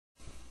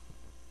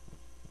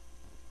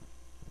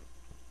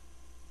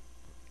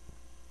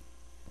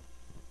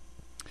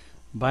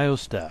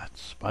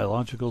Biostats,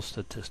 biological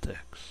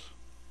statistics.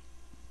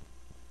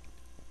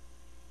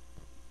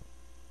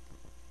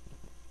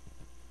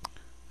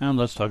 And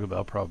let's talk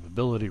about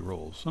probability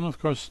rules. And of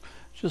course,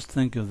 just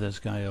think of this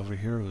guy over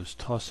here who's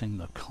tossing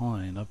the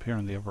coin up here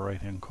in the upper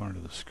right-hand corner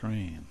of the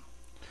screen.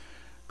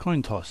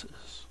 Coin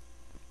tosses.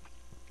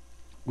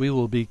 We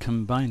will be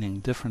combining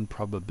different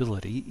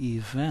probability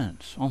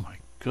events. Oh my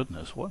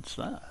goodness, what's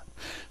that?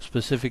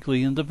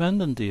 Specifically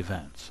independent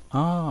events.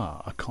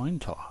 Ah, a coin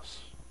toss.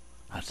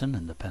 That's an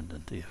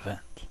independent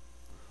event.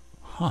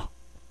 Huh.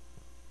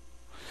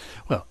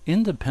 Well,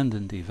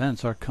 independent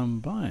events are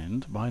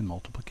combined by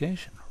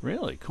multiplication.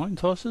 Really? Coin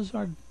tosses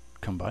are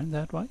combined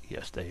that way?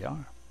 Yes, they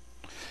are.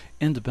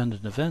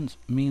 Independent events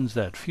means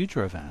that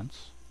future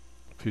events,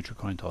 future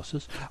coin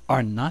tosses,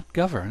 are not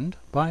governed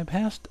by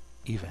past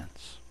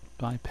events,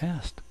 by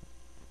past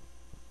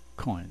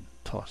coin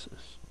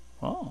tosses.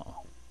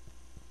 Oh.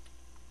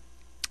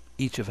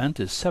 Each event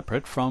is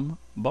separate from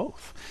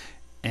both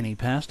any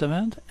past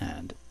event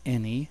and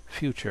any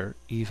future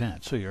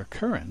event. So your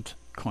current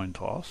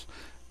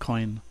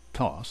coin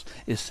toss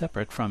is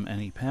separate from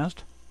any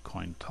past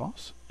coin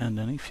toss and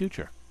any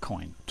future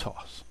coin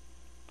toss.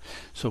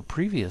 So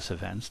previous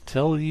events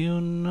tell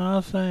you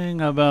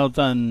nothing about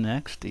the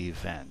next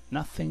event.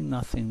 Nothing,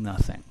 nothing,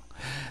 nothing.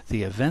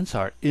 The events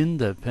are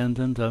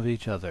independent of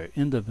each other.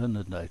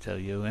 Independent, I tell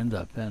you,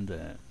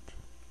 independent.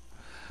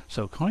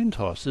 So coin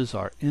tosses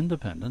are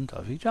independent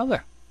of each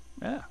other.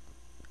 Yeah,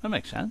 that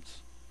makes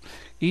sense.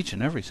 Each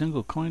and every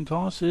single coin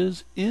toss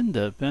is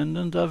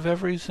independent of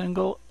every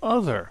single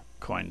other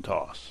coin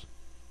toss.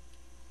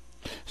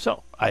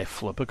 So I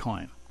flip a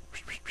coin,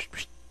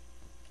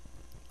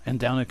 and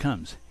down it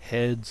comes.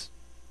 Heads.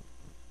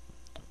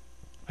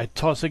 I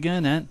toss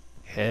again, and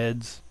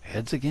heads.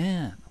 Heads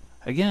again.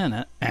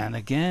 Again and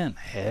again.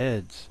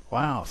 Heads.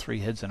 Wow, 3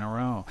 heads in a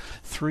row.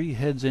 3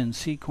 heads in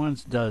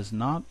sequence does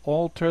not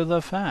alter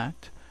the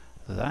fact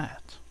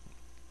that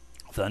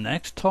the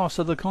next toss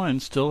of the coin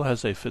still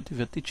has a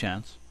 50-50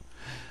 chance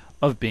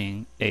of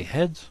being a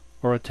heads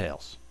or a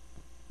tails.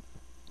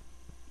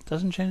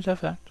 Doesn't change that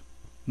fact.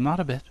 Not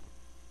a bit.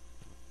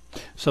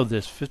 So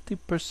this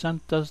 50%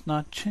 does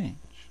not change.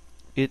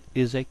 It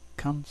is a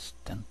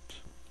constant.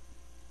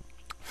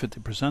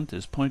 50%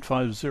 is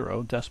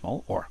 0.50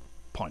 decimal, or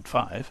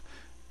 0.5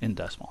 in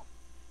decimal.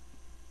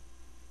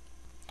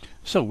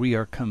 So we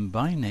are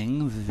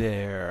combining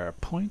their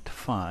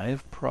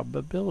 0.5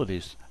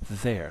 probabilities.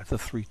 There, the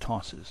 3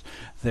 tosses.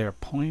 Their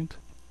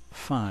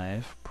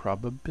 0.5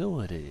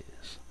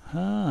 probabilities.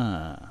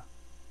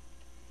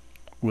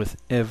 With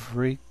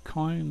every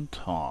coin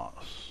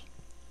toss,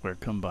 we're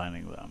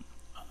combining them.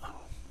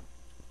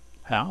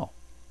 How?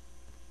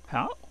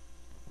 How?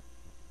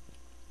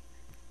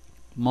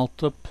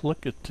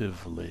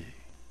 Multiplicatively.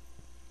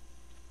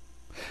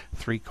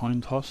 3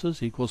 coin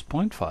tosses equals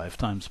 0.5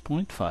 times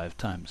 0.5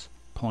 times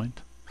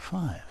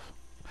 0.5.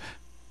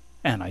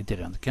 And I did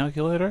it on the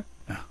calculator.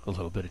 A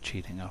little bit of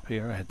cheating up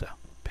here. I had to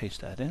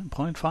paste that in.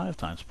 0.5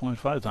 times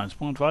 0.5 times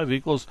 0.5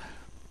 equals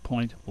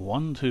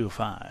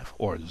 0.125,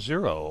 or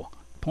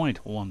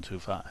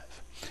 0.125.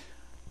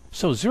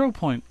 So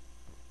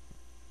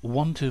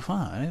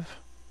 0.125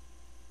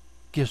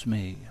 gives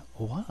me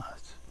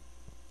what?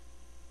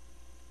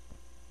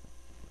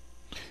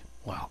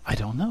 Well, I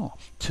don't know.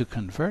 To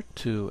convert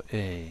to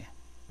a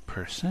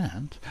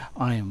percent,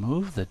 I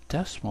move the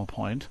decimal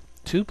point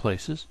 2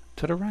 places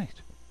to the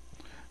right.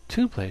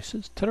 2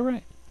 places to the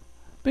right.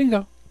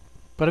 Bingo.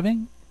 Bada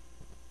bing.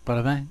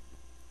 Bada bang.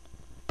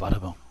 Bada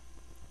boom.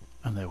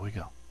 And there we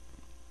go.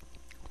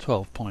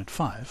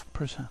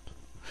 12.5%.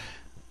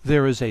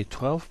 There is a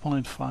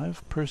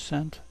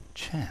 12.5%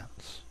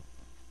 chance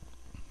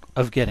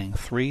of getting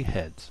 3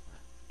 heads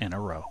in a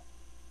row.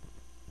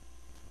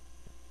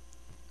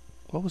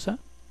 What was that?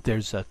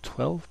 There's a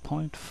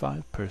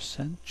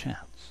 12.5%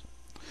 chance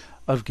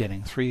of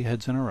getting 3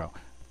 heads in a row.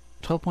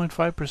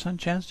 12.5%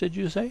 chance, did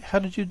you say? How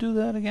did you do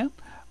that again?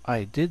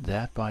 I did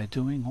that by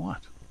doing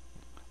what?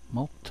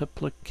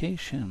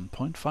 Multiplication.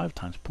 0.5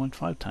 times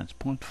 0.5 times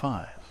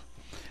 0.5.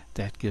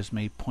 That gives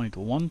me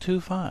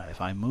 0.125.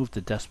 I move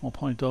the decimal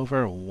point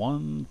over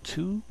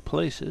 2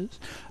 places.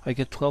 I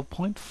get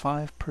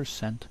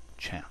 12.5%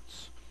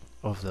 chance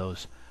of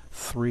those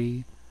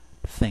 3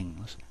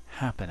 things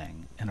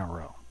happening in a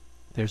row.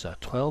 There's a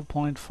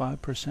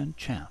 12.5%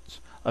 chance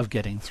of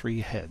getting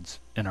 3 heads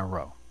in a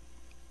row.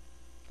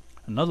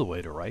 Another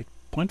way to write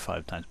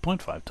 0.5 times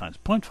 0.5 times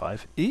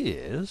 0.5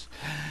 is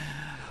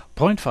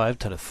 0.5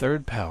 to the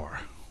 3rd power.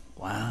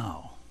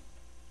 Wow.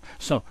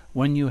 So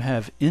when you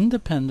have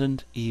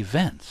independent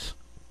events,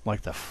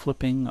 like the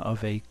flipping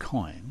of a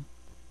coin,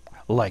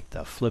 oh, I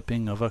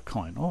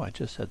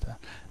just said that,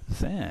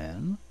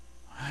 then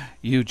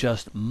you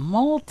just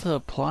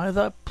multiply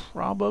the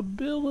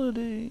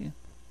probability,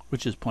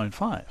 which is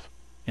 0.5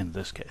 in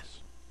this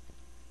case,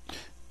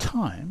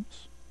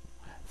 times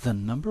the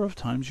number of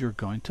times you're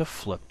going to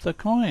flip the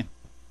coin.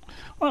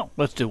 Well,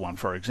 let's do one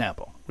for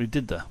example. We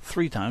did the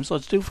 3 times,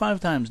 let's do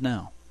 5 times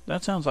now.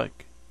 That sounds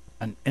like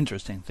an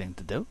interesting thing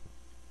to do,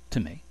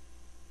 to me.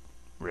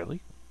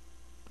 Really?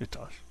 It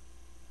does.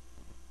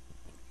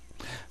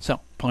 So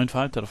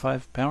 0.5 to the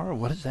 5 power,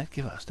 what does that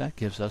give us? That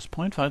gives us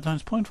 0.5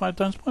 times 0.5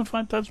 times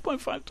 0.5 times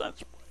 0.5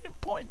 times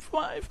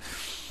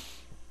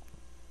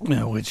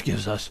 0.5, which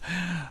gives us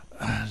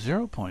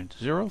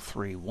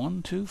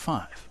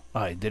 0.03125.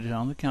 I did it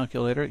on the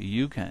calculator.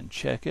 You can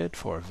check it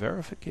for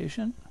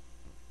verification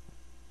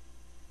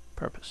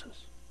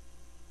purposes.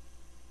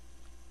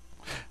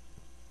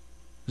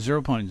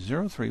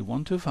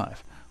 0.03125.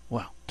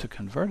 Well, to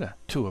convert it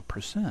to a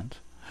percent,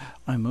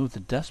 I move the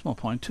decimal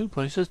point 2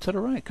 places to the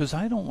right, because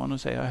I don't want to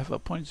say I have a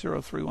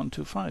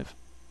 0.03125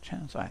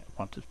 chance. I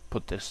want to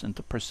put this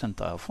into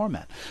percentile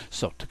format.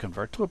 So to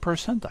convert to a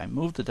percent, I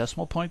move the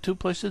decimal point 2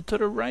 places to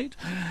the right.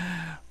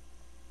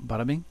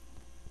 Bada bing,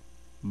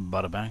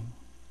 bada bang,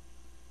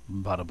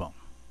 bada boom.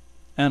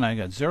 And I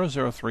got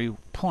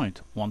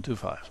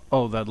 003.125.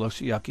 Oh, that looks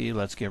yucky.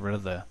 Let's get rid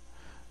of the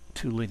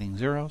 2 leading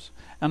zeros.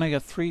 And I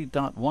get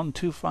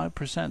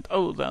 3.125%.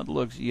 Oh, that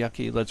looks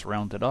yucky. Let's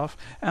round it off.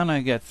 And I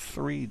get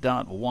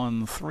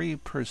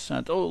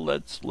 3.13%. Oh,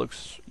 that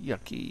looks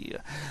yucky.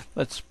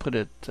 Let's put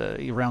it,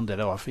 round it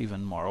off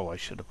even more. Oh, I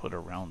should have put a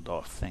round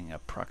off thing,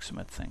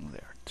 approximate thing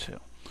there too.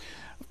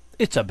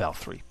 It's about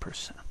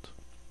 3%.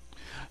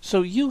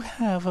 So you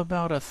have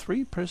about a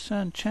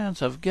 3%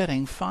 chance of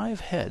getting 5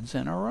 heads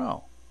in a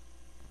row.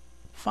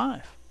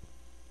 5.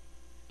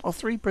 A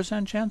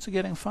 3% chance of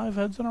getting 5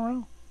 heads in a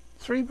row.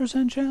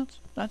 3% chance.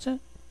 That's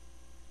it.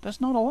 That's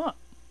not a lot.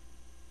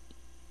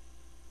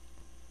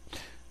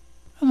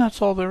 And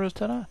that's all there is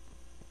to that.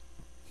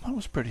 That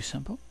was pretty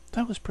simple.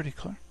 That was pretty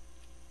clear.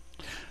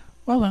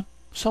 Well then,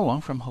 so long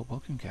from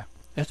Hoboken Care.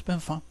 It's been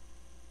fun.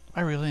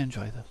 I really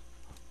enjoy this.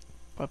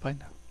 Bye-bye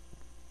now.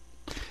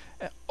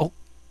 Oh,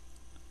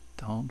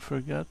 don't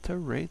forget to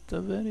rate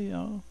the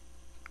video.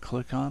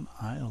 Click on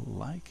I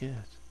like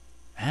it.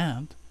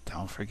 And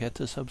don't forget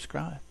to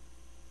subscribe.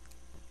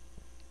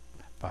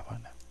 Bye-bye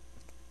now.